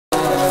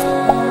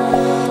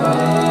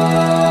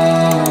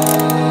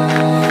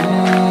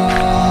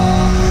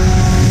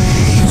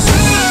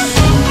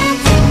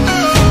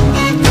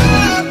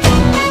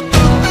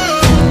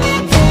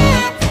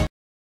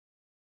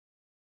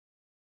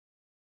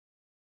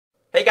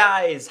Hey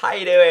guys, how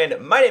you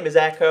doing? My name is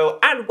Echo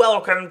and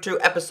welcome to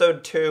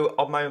episode 2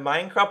 of my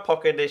Minecraft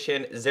Pocket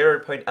Edition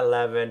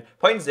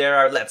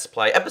 0.11.0 Let's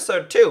Play.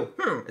 Episode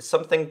 2. It's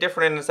something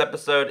different in this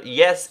episode.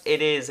 Yes,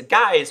 it is.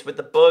 Guys, with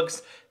the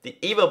bugs, the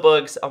evil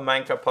bugs of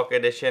Minecraft Pocket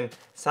Edition.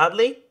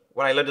 Sadly,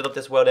 when I loaded up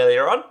this world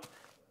earlier on,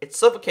 it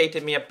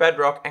suffocated me at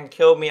bedrock and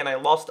killed me and I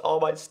lost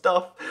all my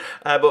stuff.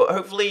 But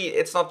hopefully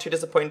it's not too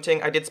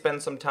disappointing. I did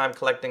spend some time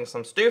collecting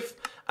some stuff.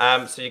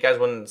 So you guys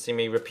wouldn't see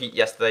me repeat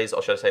yesterday's,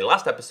 or should I say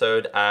last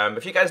episode.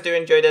 If you guys do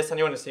enjoy this and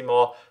you want to see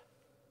more,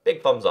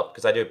 big thumbs up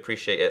because I do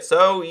appreciate it.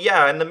 So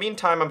yeah, in the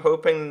meantime, I'm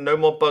hoping no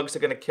more bugs are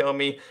going to kill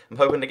me. I'm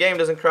hoping the game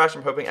doesn't crash.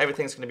 I'm hoping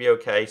everything's going to be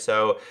okay.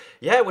 So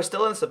yeah, we're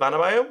still in the Savannah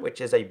biome, which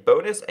is a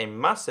bonus, a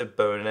massive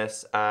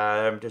bonus.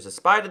 There's a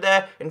spider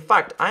there. In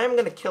fact, I am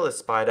going to kill a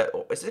spider.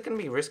 Is it going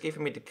to be risky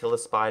for me to kill a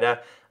spider?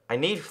 I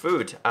need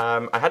food.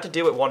 I had to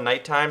do it one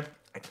nighttime.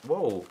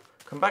 Whoa,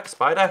 come back,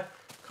 spider.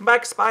 Come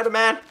back,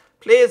 Spider-Man.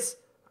 Please.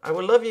 I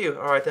will love you.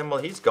 All right, then,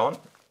 well, he's gone.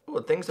 Oh,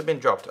 things have been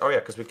dropped. Oh yeah,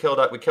 because we killed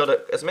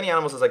as many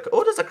animals as I could.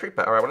 Oh, there's a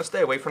creeper. All right, I want to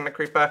stay away from the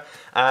creeper.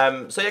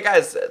 So yeah,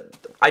 guys,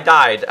 I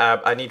died.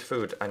 I need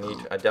food. I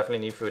definitely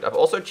need food. I've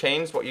also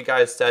changed what you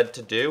guys said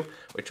to do,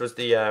 which was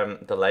the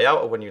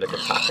layout of when you like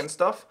attack and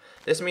stuff.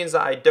 This means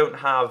that I don't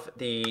have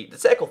the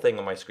circle thing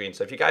on my screen.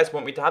 So if you guys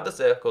want me to have the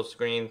circle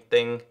screen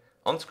thing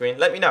on screen,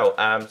 let me know.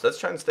 So let's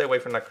try and stay away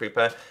from that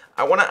creeper.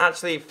 I want to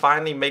actually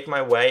finally make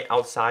my way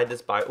outside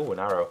this biome. Oh, an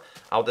arrow.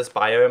 Out this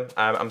biome.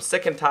 I'm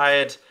sick and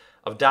tired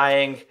of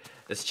dying.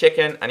 There's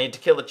chicken. I need to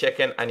kill the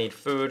chicken. I need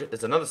food.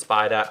 There's another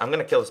spider. I'm going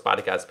to kill the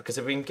spider, guys, because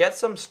if we can get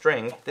some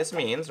string, this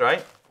means,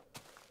 right?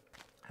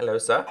 Hello,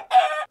 sir.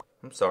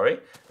 I'm sorry.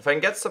 If I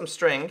can get some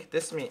string,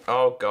 this means...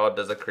 Oh, God,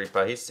 there's a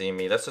creeper. He's seen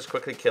me. Let's just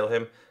quickly kill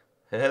him.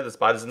 The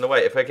spider's in the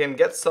way. If I can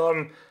get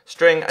some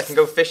string, I can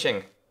go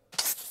fishing.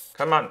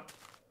 Come on.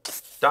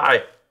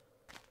 Die.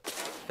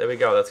 There we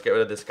go. Let's get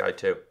rid of this guy,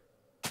 too.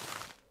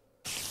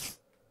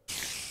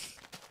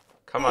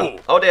 Come on.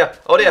 Oh, dear.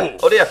 Oh, dear.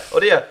 Oh, dear.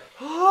 Oh, dear.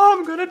 Oh,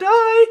 I'm gonna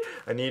die.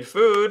 I need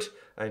food.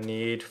 I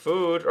need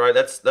food. All right,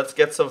 let's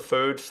get some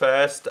food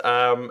first.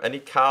 Any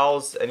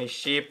cows? Any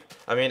sheep?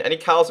 I mean, any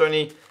cows or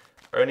any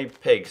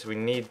pigs? We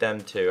need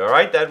them too. All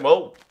right, then.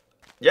 Well,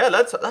 yeah.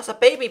 That's a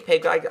baby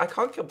pig. I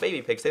can't kill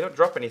baby pigs. They don't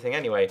drop anything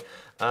anyway.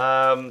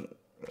 Oh,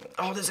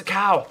 there's a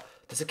cow.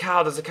 There's a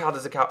cow. There's a cow.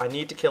 There's a cow. I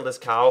need to kill this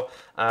cow.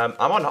 I'm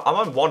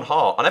on 1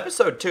 heart on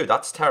episode 2.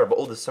 That's terrible.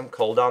 Oh, there's some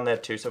coal down there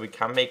too, so we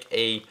can make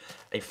a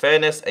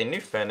furnace, a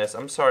new furnace.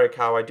 I'm sorry,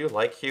 cow. I do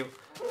like you.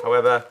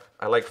 However,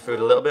 I like food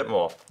a little bit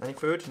more. Any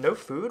food? No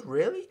food?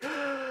 Really?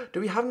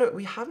 We have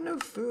no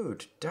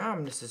food.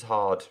 Damn, this is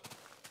hard.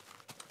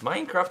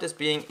 Minecraft is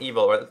being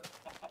evil. Right?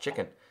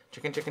 Chicken.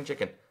 Chicken, chicken,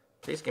 chicken.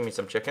 Please give me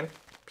some chicken.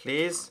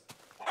 Please.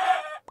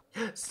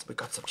 Yes, we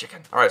got some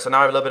chicken. All right, so now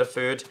I have a little bit of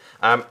food.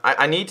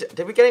 I need...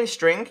 Did we get any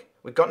string?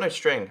 We got no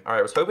string. All right,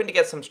 I was hoping to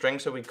get some string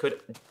so we could,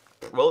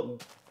 well,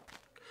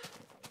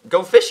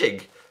 go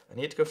fishing. I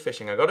need to go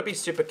fishing. I got to be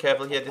super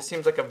careful here. This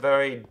seems like a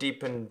very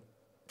deep and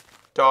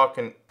dark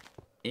and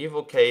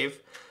evil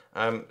cave.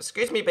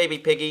 Excuse me, baby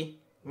piggy.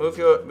 Move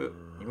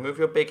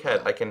your big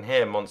head. I can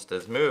hear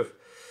monsters. Move.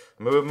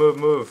 Move, move,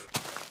 move.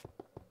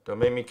 Don't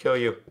make me kill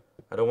you.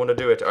 I don't want to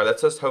do it. All right,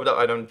 let's just hope that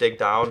I don't dig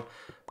down.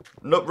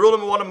 No, rule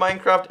number 1 of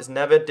Minecraft is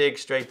never dig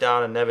straight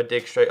down and never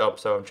dig straight up.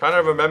 So I'm trying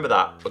to remember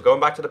that. We're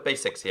going back to the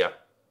basics here.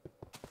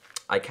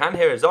 I can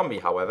hear a zombie,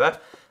 however.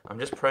 I'm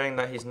just praying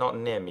that he's not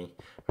near me.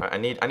 All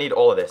right, I need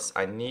all of this.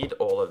 I need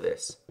all of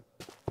this.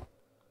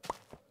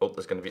 Oh,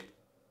 there's gonna be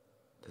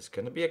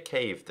a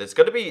cave. There's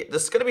gonna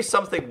be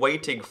something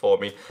waiting for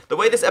me. The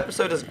way this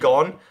episode has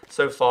gone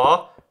so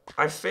far,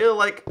 I feel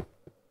like...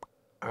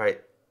 All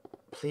right,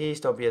 please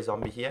don't be a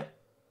zombie here.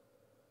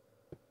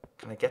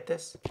 Can I get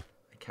this?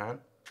 I can.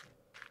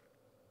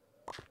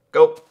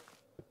 Go.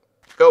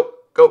 Go.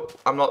 Go.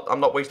 I'm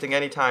not wasting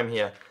any time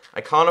here.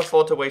 I can't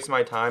afford to waste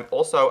my time.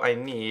 Also, I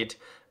need...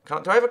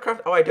 do I have a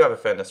craft? Oh, I do have a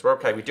furnace. We're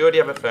okay. We do already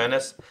have a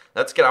furnace.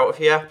 Let's get out of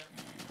here.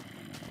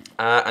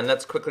 And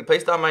let's quickly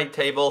place down my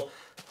table.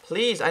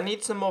 Please, I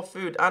need some more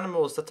food.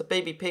 Animals. That's a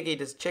baby piggy.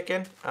 There's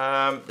chicken.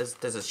 There's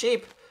a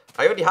sheep.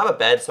 I already have a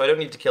bed, so I don't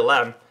need to kill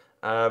them.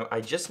 I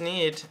just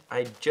need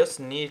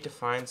to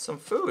find some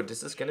food.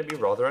 This is going to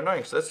be rather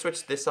annoying. So let's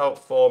switch this out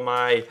for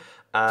my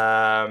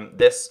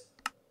this,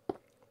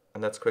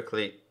 and let's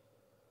quickly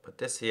put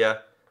this here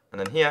and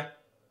then here.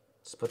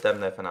 Just put them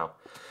there for now.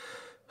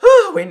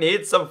 We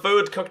need some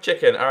food. Cooked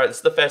chicken. All right, this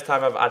is the first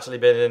time I've actually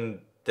been in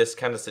this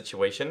kind of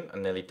situation.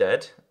 I'm nearly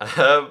dead.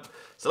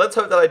 So let's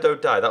hope that I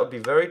don't die. That would be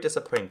very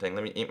disappointing.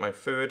 Let me eat my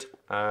food.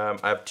 I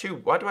have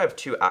 2. Why do I have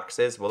 2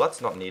 axes? Well, that's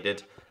not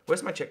needed.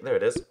 Where's my chicken? There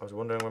it is. I was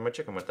wondering where my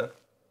chicken went then.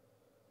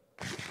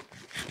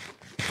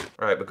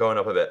 Alright, we're going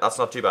up a bit. That's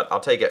not too bad.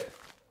 I'll take it.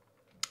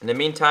 In the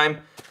meantime,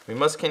 we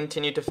must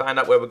continue to find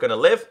out where we're going to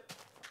live.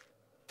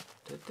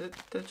 Did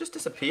it just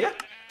disappear?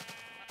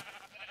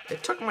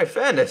 It took my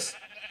furnace.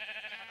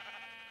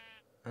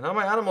 And now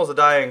my animals are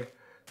dying.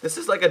 This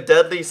is like a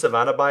deadly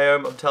savannah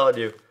biome, I'm telling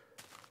you.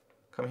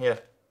 Come here.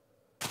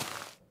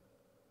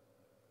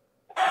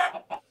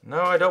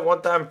 No, I don't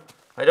want them.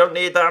 I don't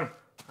need them.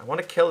 I want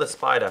to kill the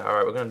spider.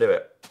 Alright, we're going to do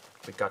it.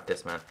 We got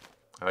this, man.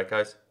 Alright,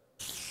 guys.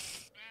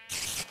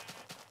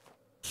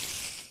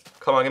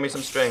 Come on, give me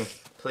some string.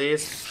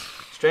 Please.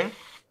 String?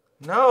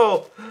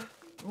 No.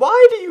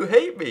 Why do you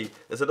hate me?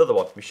 There's another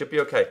one. We should be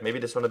okay. Maybe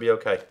this one will be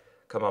okay.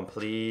 Come on,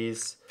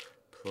 please.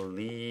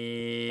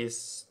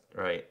 Please.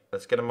 Right,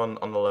 let's get him on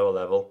the lower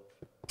level.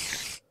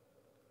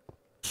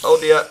 Oh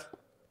dear.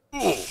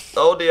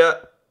 Oh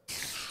dear.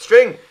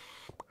 String.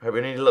 Alright,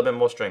 we need a little bit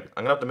more string.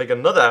 I'm going to have to make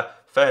another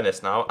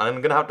furnace now, and I'm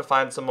going to have to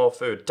find some more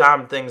food.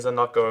 Damn, things are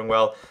not going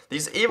well.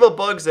 These evil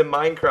bugs in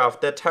Minecraft,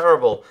 they're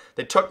terrible.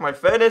 They took my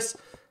furnace.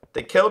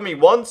 They killed me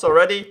once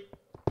already.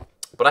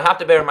 But I have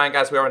to bear in mind,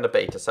 guys, we are in the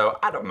beta, so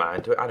I don't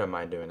mind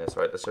doing this,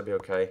 right? This should be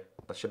okay.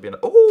 That should be an...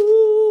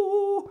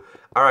 Ooh!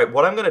 Alright,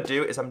 what I'm going to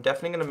do is I'm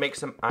definitely going to make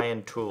some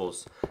iron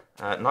tools.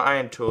 Not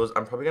iron tools,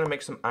 I'm probably going to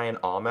make some iron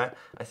armor.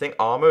 I think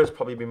armor is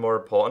probably be more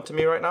important to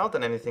me right now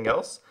than anything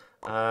else.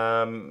 Yeah,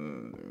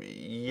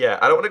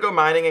 I don't want to go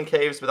mining in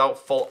caves without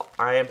full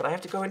iron, but I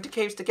have to go into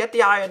caves to get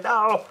the iron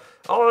now.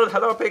 Oh,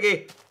 hello,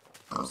 Piggy.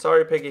 I'm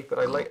sorry, Piggy, but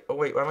I like... Oh,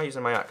 wait, why am I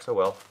using my axe? Oh,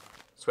 well.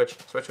 Switch.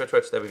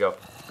 There we go.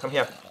 Come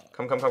here.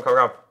 Come.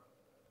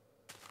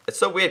 It's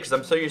so weird because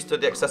I'm so used to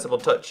the accessible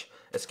touch.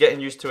 It's getting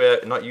used to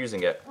not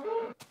using it.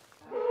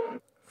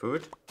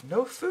 Food?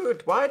 No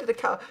food. Why did the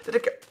cow... Did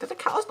the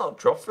cows not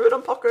drop food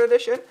on Pocket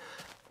Edition?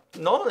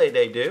 Normally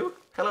they do.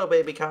 Hello,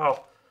 baby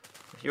cow.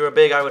 If you were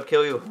big, I would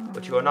kill you,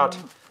 but you are not.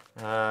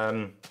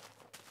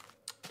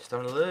 Just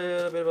having a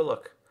little bit of a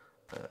look.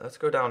 Let's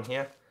go down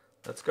here.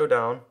 Let's go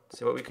down.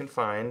 See what we can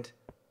find.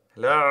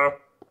 Hello?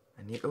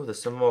 I need... Oh,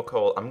 there's some more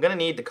coal. I'm going to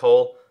need the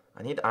coal.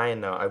 I need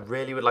iron now. I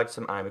really would like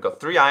some iron. We've got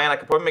 3 iron. I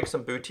could probably make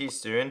some booty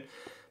soon.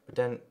 But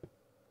then...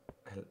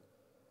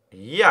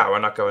 Yeah, we're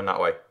not going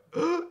that way.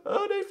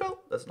 Oh, they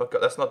fell. Let's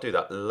not do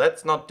that.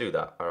 Let's not do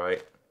that. All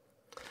right.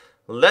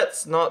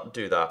 Let's not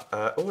do that.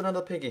 Oh,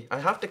 another piggy. I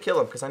have to kill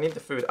him because I need the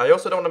food. I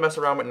also don't want to mess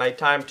around with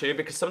nighttime too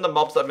because some of the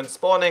mobs that have been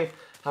spawning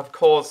have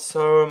caused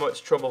so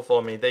much trouble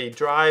for me. They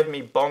drive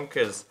me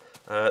bonkers.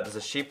 There's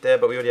a sheep there,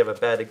 but we already have a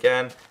bed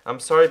again. I'm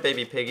sorry,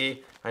 baby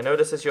piggy. I know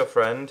this is your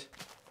friend,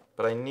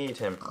 but I need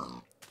him.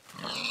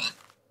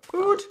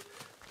 Food.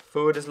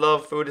 Food is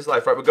love. Food is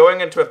life. Right, we're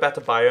going into a better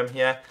biome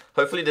here.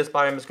 Hopefully this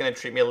biome is going to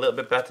treat me a little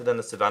bit better than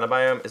the savanna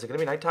biome. Is it going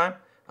to be nighttime?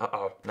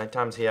 Uh-oh,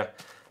 nighttime's here.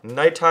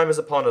 Nighttime is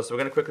upon us. So we're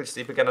going to quickly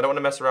sleep again. I don't want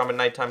to mess around with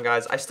nighttime,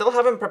 guys. I still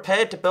haven't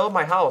prepared to build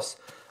my house.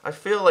 I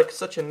feel like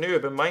such a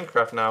noob in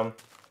Minecraft now.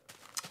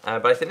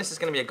 But I think this is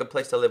going to be a good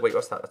place to live. Wait,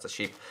 what's that? That's a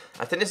sheep.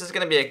 I think this is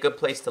going to be a good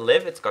place to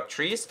live. It's got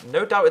trees.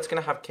 No doubt it's going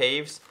to have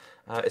caves.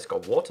 It's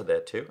got water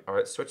there too.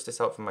 Alright, switch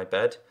this out from my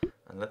bed.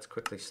 And let's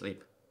quickly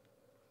sleep.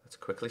 Let's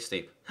quickly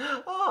sleep.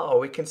 Oh,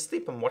 we can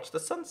sleep and watch the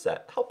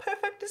sunset. How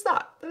perfect is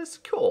that? That is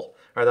cool.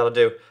 Alright, that'll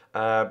do.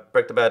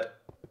 Break the bed.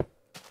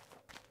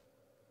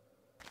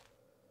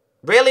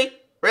 Really?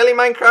 Really,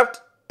 Minecraft?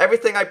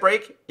 Everything I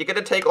break? You're going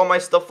to take all my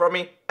stuff from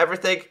me?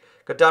 Everything?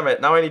 God damn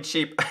it. Now I need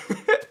sheep.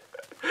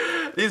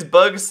 These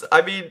bugs,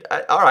 I mean,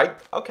 alright,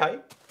 okay.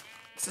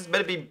 This is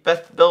going to be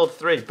build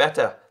 3,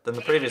 better than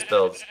the previous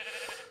builds.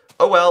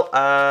 Oh well,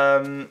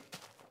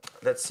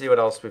 let's see what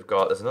else we've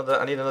got. There's another,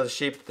 I need another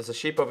sheep. There's a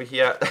sheep over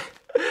here.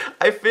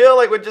 I feel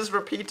like we're just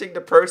repeating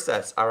the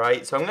process,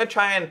 alright? So I'm going to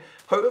try and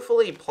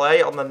hopefully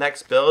play on the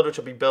next build, which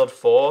will be build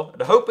 4.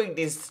 And hoping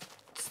these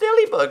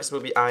silly bugs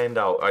will be ironed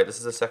out. Alright, this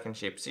is the second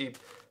sheep. See,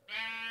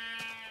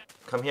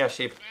 come here,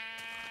 sheep.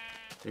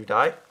 Do you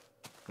die?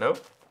 No?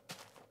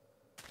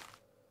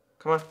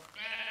 Come on.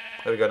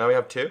 There we go. Now we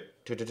have 2.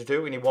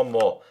 2. We need 1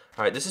 more.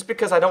 Alright, this is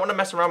because I don't want to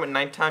mess around with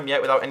nighttime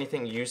yet without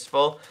anything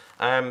useful.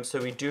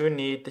 So we do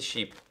need the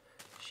sheep.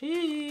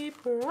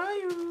 Sheep, where are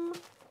you?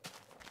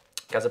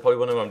 Guys are probably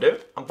wondering what I'm doing.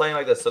 I'm playing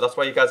like this, so that's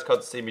why you guys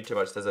can't see me too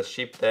much. There's a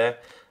sheep there.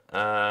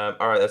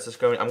 Alright, let's just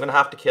go. I'm going to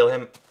have to kill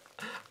him.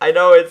 I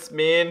know it's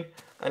mean,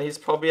 and he's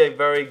probably a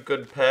very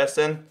good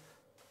person.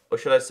 Or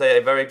should I say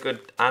a very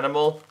good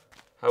animal.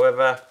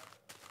 However,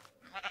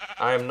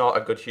 I am not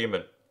a good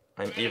human.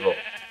 I'm evil.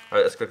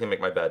 Alright, let's quickly make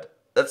my bed.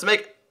 Let's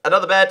make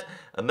another bed,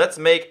 and let's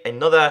make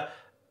another...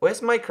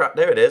 Where's my craft?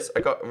 There it is. I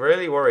got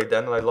really worried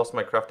then, and I lost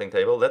my crafting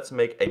table. Let's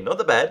make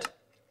another bed.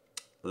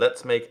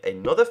 Let's make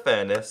another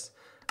furnace.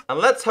 And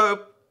let's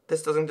hope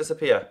this doesn't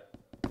disappear.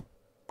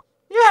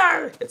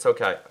 Yeah, it's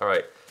okay.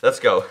 Alright,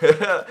 let's go.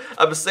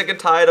 I'm sick and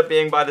tired of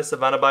being by the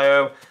savanna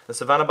biome. The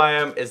savanna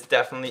biome is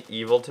definitely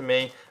evil to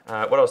me.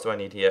 What else do I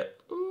need here?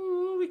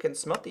 Ooh, we can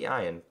smelt the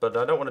iron, but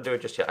I don't want to do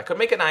it just yet. I could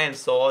make an iron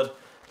sword.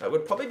 That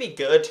would probably be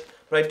good,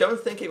 but I don't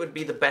think it would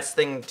be the best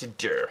thing to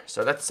do.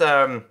 So let's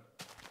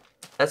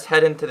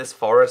head into this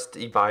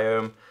foresty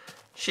biome.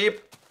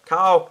 Sheep,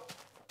 cow,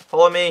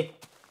 follow me.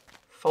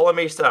 Follow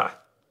me, sir.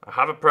 I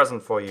have a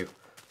present for you.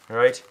 All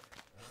right,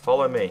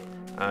 follow me.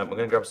 We're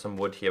gonna grab some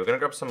wood here. We're gonna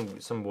grab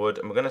some wood,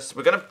 and we're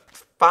gonna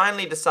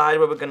finally decide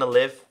where we're gonna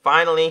live.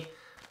 Finally,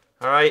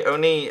 all right.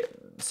 Only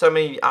so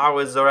many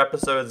hours or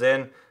episodes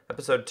in.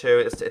 Episode 2,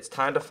 it's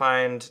time to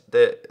find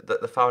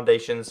the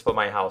foundations for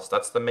my house.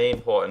 That's the main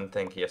important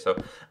thing here. So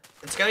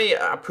it's gonna be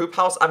a poop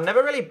house. I've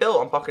never really built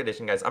on Pocket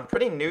Edition, guys. I'm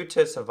pretty new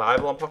to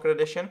survival on Pocket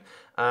Edition.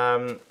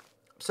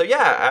 So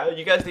yeah,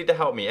 you guys need to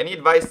help me. Any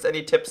advice,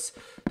 any tips,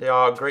 they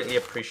are greatly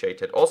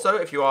appreciated. Also,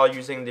 if you are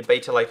using the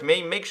beta like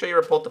me, make sure you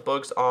report the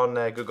bugs on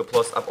Google+.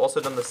 I've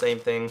also done the same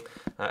thing.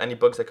 Any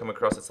bugs I come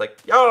across, it's like,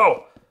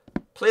 yo,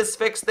 please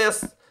fix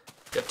this.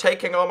 You're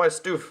taking all my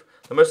stuff.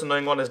 The most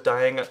annoying one is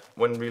dying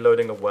when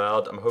reloading a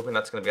world. I'm hoping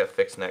that's going to get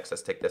fixed next.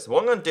 Let's take this.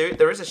 What I'm going to do,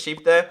 there is a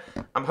sheep there.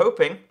 I'm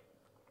hoping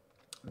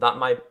that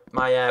my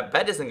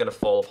bed isn't going to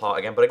fall apart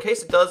again. But in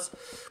case it does,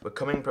 we're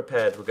coming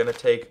prepared. We're going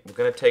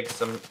to take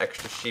some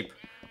extra sheep.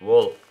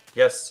 Wool.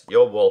 Yes,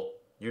 your wool.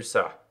 You,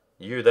 sir.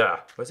 You there.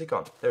 Where's he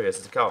gone? There he is.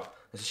 It's a cow.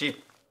 It's a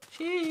sheep.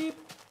 Sheep.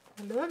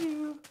 I love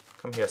you.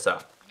 Come here, sir.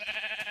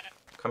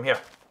 Come here.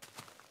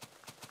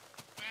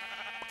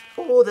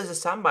 Oh, there's a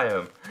sand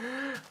biome.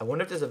 I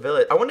wonder if there's a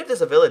village. I wonder if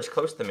there's a village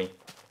close to me.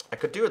 I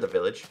could do with a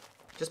village.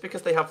 Just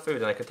because they have food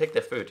and I could take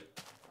their food.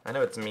 I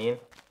know it's mean.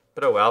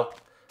 But oh well.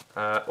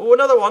 Oh,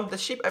 another one.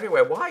 There's sheep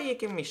everywhere. Why are you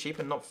giving me sheep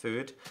and not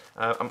food?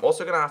 I'm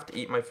also going to have to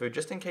eat my food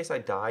just in case I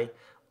die.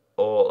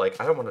 Or, like,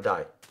 I don't want to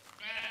die.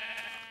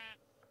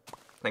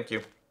 Thank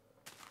you.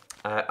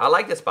 I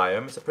like this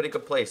biome. It's a pretty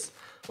good place.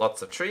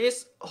 Lots of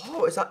trees.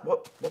 Oh, is that...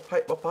 What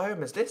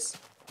biome is this?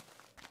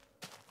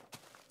 It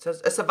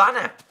says a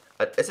savanna.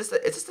 Is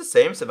this the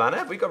same savanna?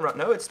 Have we gone right?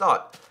 No, it's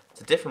not.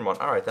 It's a different one.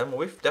 Alright then. Well,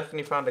 we've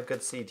definitely found a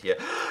good seed here.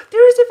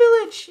 There is a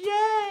village.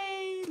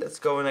 Yay! Let's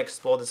go and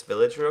explore this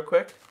village real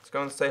quick. Let's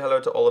go and say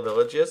hello to all the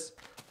villagers.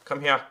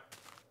 Come here.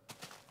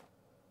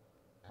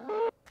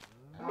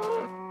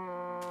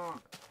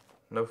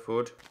 No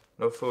food.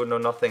 No food, no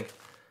nothing.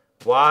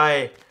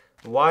 Why?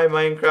 Why,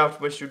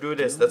 Minecraft, must you do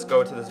this? Let's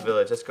go to this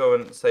village. Let's go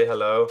and say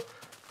hello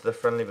to the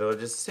friendly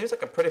villagers. Seems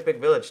like a pretty big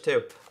village,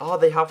 too. Oh,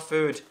 they have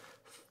food.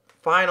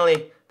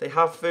 Finally, they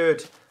have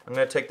food. I'm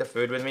going to take the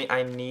food with me.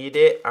 I need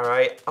it. All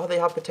right. Oh, they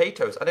have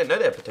potatoes. I didn't know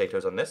they had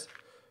potatoes on this.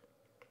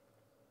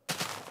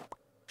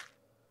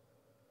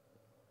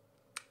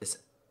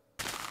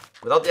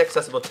 Without the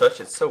accessible touch,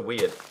 it's so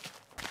weird.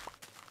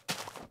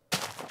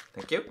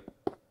 Thank you.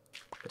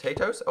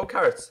 Potatoes? Oh,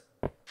 carrots.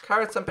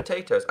 Carrots and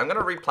potatoes. I'm going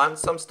to replant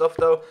some stuff,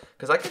 though,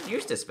 because I could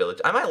use this village.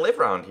 I might live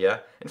around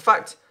here. In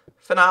fact,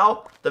 for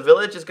now, the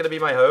village is going to be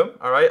my home,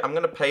 all right? I'm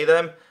going to pay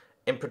them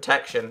in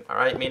protection, all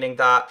right? Meaning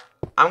that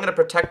I'm going to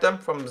protect them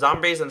from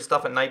zombies and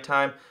stuff at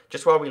nighttime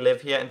just while we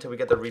live here until we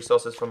get the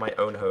resources from my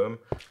own home.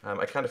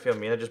 I kind of feel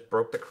mean. I just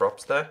broke the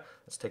crops there.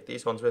 Let's take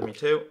these ones with me,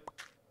 too.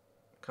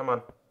 Come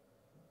on.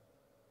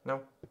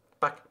 No.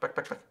 Back.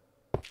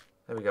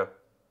 There we go.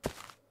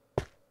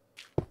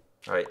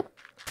 All right.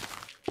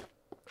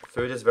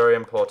 Food is very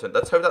important.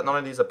 Let's hope that none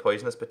of these are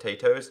poisonous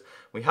potatoes.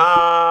 We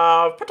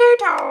have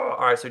potato!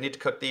 Alright, so we need to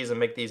cook these and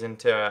make these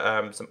into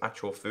some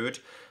actual food.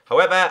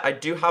 However, I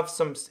do have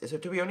some...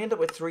 Do we only end up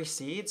with 3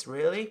 seeds?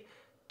 Really?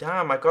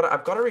 Damn, I've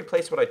got to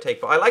replace what I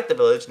take. But I like the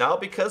village now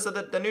because of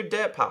the new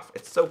dirt path.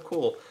 It's so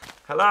cool.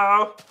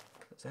 Hello?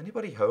 Is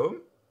anybody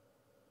home?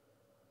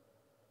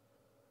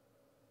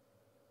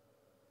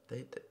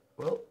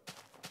 Well,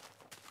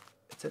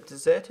 it's a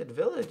deserted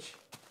village.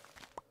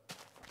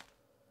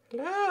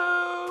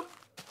 Hello?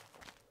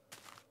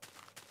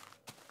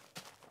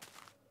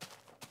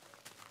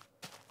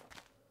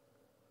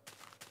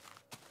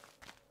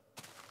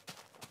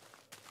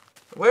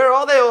 Where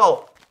are they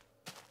all?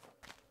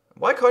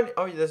 Why can't you...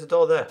 Oh, there's a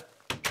door there.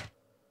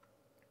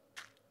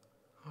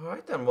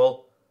 Alright then,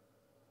 well...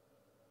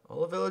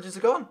 All the villages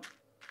are gone.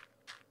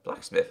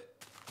 Blacksmith.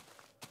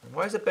 And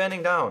why is it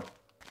burning down?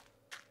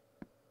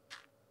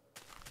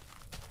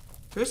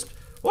 Who's...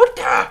 What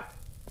the...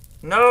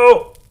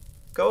 No!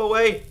 Go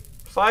away!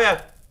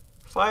 Fire!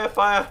 Fire,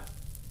 fire!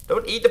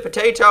 Don't eat the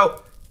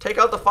potato! Take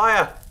out the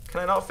fire! Can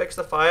I not fix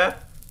the fire?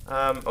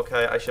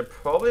 Okay, I should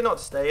probably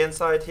not stay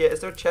inside here. Is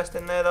there a chest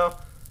in there, though?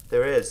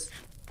 There is.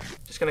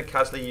 Just gonna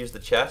casually use the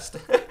chest.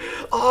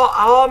 Oh,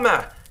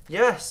 armor!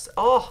 Yes!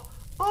 Oh!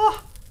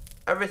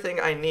 Everything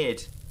I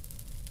need.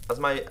 As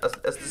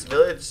this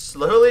village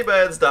slowly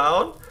burns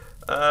down.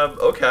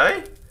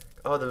 Okay.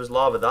 Oh, there was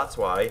lava, that's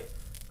why.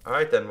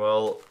 Alright then,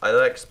 well,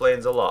 that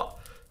explains a lot.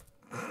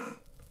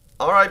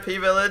 R.I.P.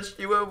 village,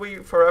 you will be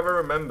forever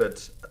remembered.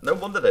 No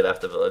wonder they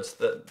left the village.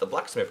 The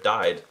blacksmith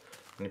died.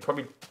 And he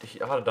probably...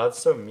 Oh, that's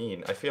so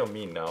mean. I feel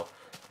mean now.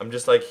 I'm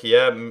just like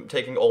here,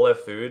 taking all their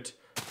food.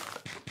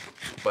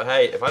 But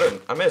hey, if I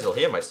don't... I may as well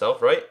heal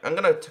myself, right? I'm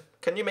gonna...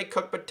 Can you make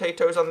cooked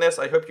potatoes on this?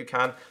 I hope you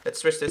can. Let's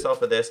switch this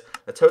off of this.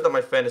 Let's hope that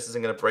my furnace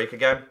isn't gonna break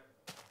again.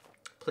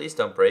 Please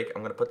don't break.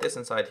 I'm gonna put this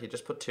inside here.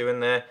 Just put 2 in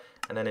there.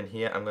 And then in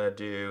here, I'm gonna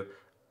do...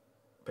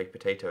 baked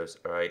potatoes,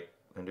 alright?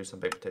 I'm going to do some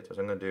baked potatoes.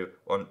 I'm going to do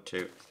 1,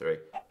 2, 3. In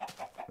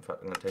fact,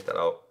 I'm going to take that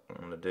out.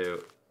 I'm going to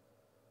do...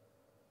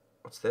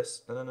 What's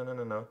this?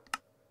 No.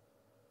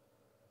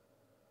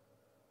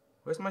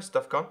 Where's my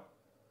stuff gone?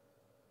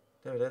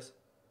 There it is.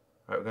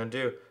 Alright, we're going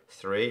to do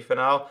 3 for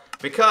now.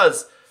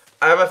 Because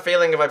I have a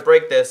feeling if I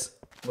break this,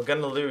 we're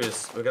going to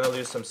lose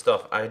some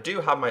stuff. I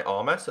do have my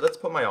armor, so let's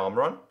put my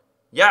armor on.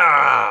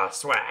 Yeah,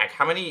 swag.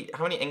 How many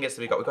ingots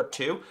do we got? We got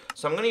 2.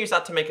 So I'm going to use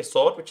that to make a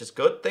sword, which is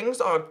good. Things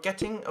are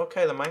getting...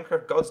 Okay, the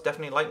Minecraft gods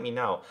definitely like me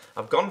now.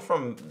 I've gone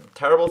from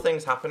terrible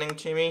things happening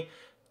to me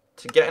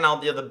to getting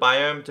out the other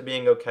biome to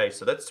being okay.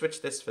 So let's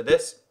switch this for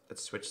this.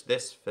 Let's switch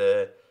this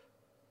for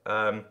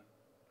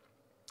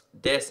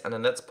this. And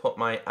then let's put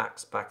my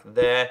axe back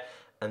there.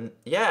 And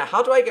yeah,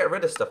 how do I get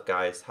rid of stuff,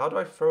 guys? How do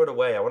I throw it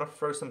away? I want to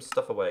throw some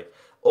stuff away.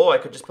 Or I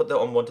could just put the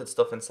unwanted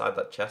stuff inside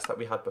that chest that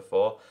we had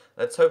before.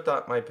 Let's hope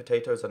that my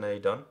potatoes are nearly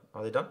done.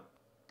 Are they done?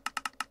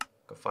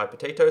 Got 5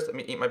 potatoes. Let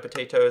me eat my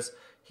potatoes.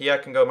 Here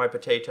can go my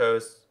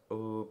potatoes.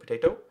 Ooh,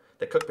 potato.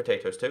 They're cooked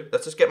potatoes too.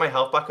 Let's just get my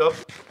health back up.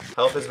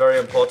 Health is very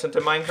important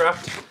in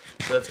Minecraft.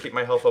 So let's keep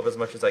my health up as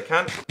much as I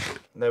can.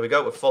 And there we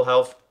go, with full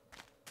health.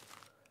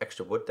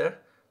 Extra wood there.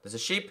 There's a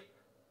sheep.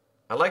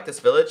 I like this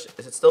village.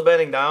 Is it still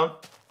burning down?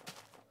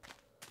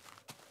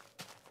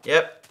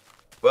 Yep.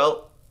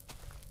 Well,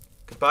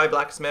 goodbye,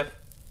 blacksmith.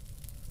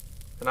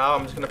 For now,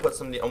 I'm just going to put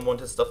some of the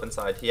unwanted stuff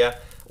inside here.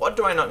 What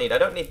do I not need? I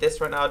don't need this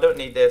right now. I don't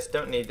need this.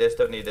 Don't need this.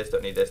 Don't need this.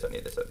 Don't need this. Don't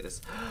need this. Don't need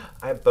this.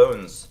 I have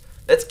bones.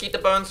 Let's keep the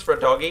bones for a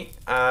doggy.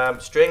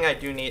 String, I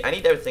do need. I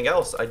need everything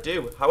else. I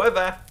do.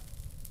 However,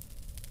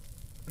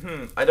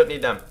 I don't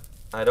need them.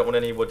 I don't want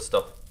any wood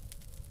stuff.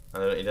 I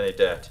don't need any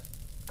dirt.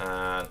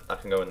 And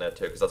that can go in there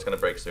too, because that's going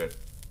to break soon.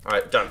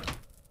 Alright, done.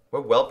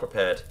 We're well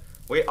prepared.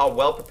 We are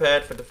well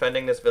prepared for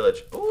defending this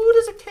village. Ooh,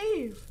 there's a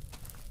cave.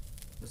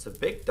 There's a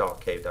big dark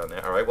cave down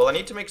there. Alright, well, I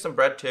need to make some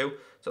bread too.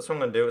 So that's what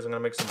I'm going to do, is I'm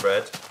going to make some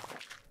bread.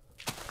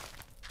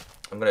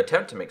 I'm going to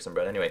attempt to make some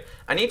bread anyway.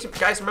 I need to,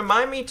 guys,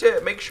 remind me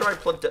to make sure I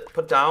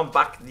put down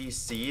back these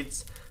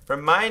seeds.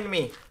 Remind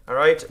me,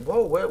 alright?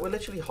 Whoa, we're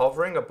literally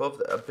hovering above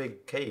a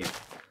big cave.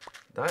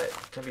 That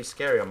can be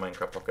scary on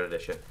Minecraft Pocket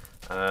Edition.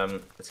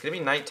 It's going to be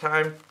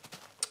nighttime.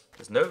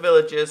 There's no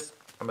villages.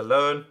 I'm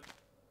alone.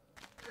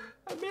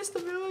 I miss the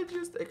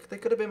villages. They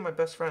could have been my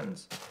best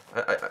friends.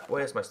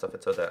 Where's my stuff?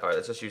 It's over there. Alright,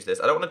 let's just use this.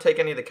 I don't want to take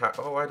any of the carrots.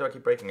 Oh, why do I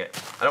keep breaking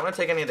it? I don't want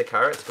to take any of the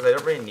carrots because I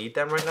don't really need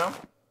them right now.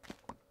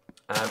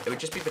 It would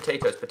just be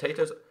potatoes.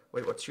 Potatoes.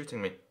 Wait, what's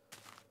shooting me?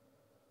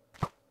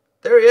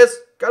 There he is.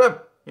 Got him.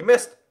 You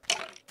missed.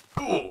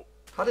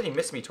 How did he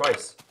miss me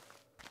twice?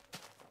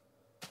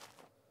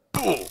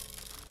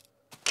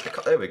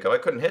 There we go. I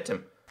couldn't hit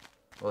him.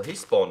 Well, he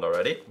spawned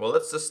already. Well,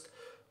 let's just...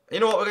 You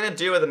know what we're going to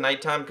do at the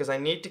nighttime? Because I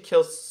need to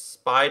kill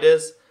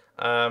spiders.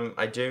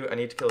 I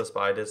need to kill the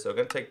spiders. So we're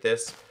going to take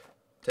this.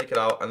 Take it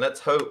out. And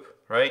let's hope,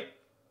 right?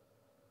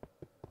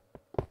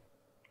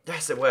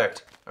 Yes, it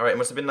worked. Alright, it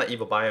must have been that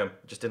evil biome.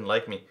 It just didn't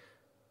like me.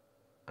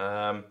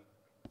 Yeah,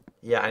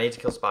 I need to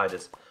kill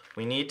spiders.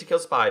 We need to kill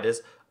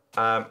spiders.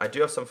 I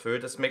do have some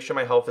food. Let's make sure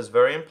my health is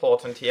very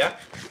important here.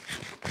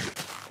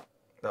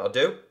 That'll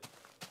do.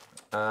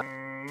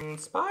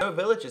 Spider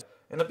villages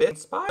in a bit.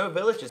 Spider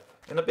villages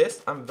in a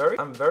bit. I'm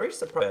very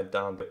surprised.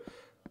 Down, but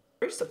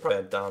very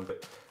surprised. Down,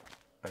 but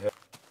I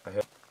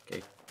heard.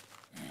 Okay.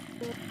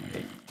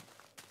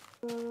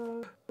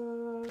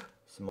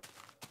 Small.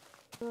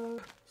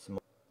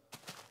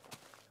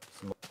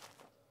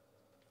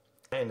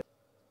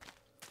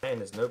 And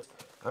there's no.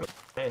 I'm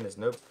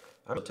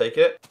gonna take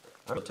it.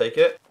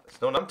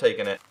 It's no, I'm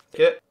taking it.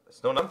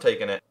 It's no, I'm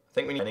taking it. I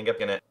think we need to get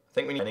in it. I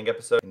think we need an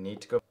episode. We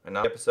need to go. And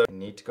now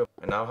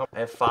And now I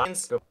have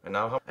fines. And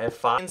now I have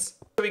fines.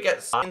 Do we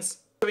get signs?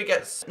 Do we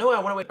get? No, I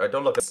want to wait. I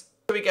don't look at.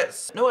 Do we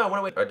get? No, I want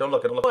to wait. I don't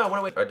look at. No, I want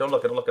to wait. I don't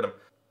look at. Don't look at him.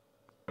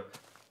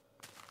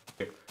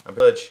 I'm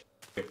village.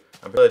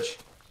 I'm village.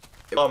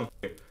 I'm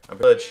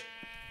village.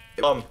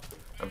 I'm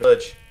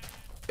village.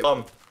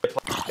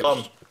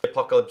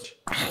 Apocalypse.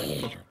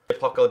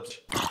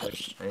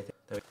 Anything.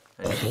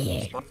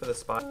 Spawn for the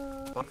spy.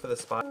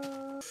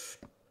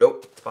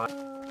 Nope. Spy.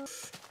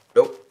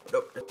 Nope.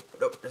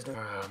 There's no.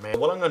 Oh, man.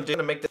 What I'm gonna do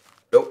to make this.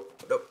 Nope.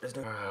 There's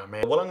no. Oh,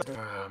 man. What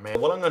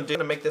I'm gonna do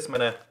to make this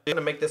mana. No.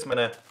 I'm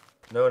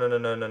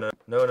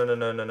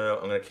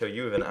gonna kill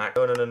you with an axe.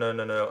 No. I'm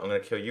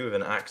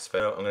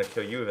gonna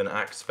kill you with an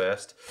axe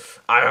first.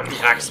 I am the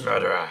axe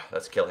murderer.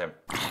 Let's kill him.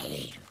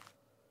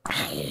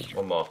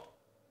 One more.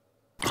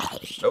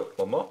 Nope.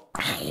 One more.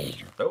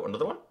 No.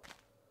 Another one.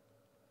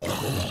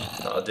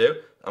 That'll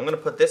do. I'm gonna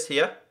put this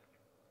here.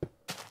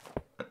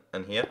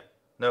 And here.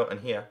 No,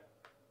 and here.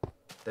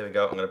 There we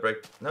go. I'm gonna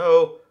break.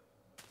 No.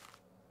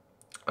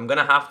 I'm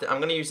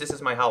gonna use this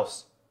as my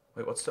house.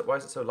 Wait, why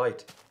is it so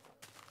light?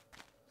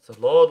 So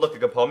Lord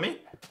looking upon me.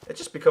 It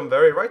just become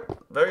very light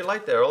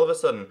there all of a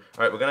sudden.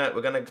 All right,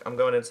 I'm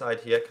going inside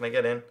here. Can I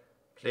get in,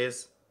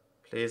 please?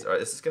 All right,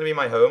 this is gonna be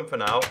my home for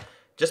now.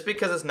 Just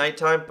because it's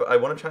nighttime, but I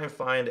want to try and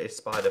find a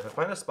spider. If I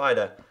find a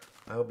spider,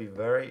 I will be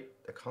I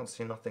can't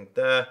see nothing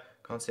there.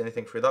 Can't see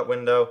anything through that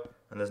window.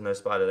 And there's no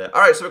spider there.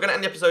 Alright, so we're going to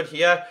end the episode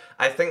here.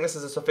 I think this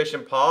is a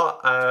sufficient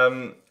part.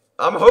 I'm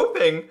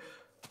hoping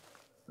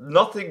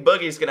nothing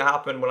buggy is going to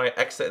happen when I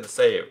exit the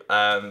save.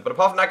 But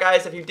apart from that,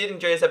 guys, if you did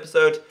enjoy this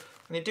episode,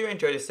 and you do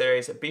enjoy this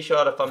series, be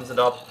sure to thumbs it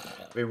up.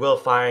 We will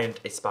find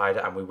a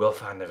spider, and we will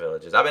find the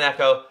villagers. I've been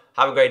Echo.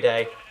 Have a great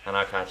day, and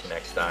I'll catch you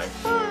next time.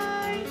 Bye.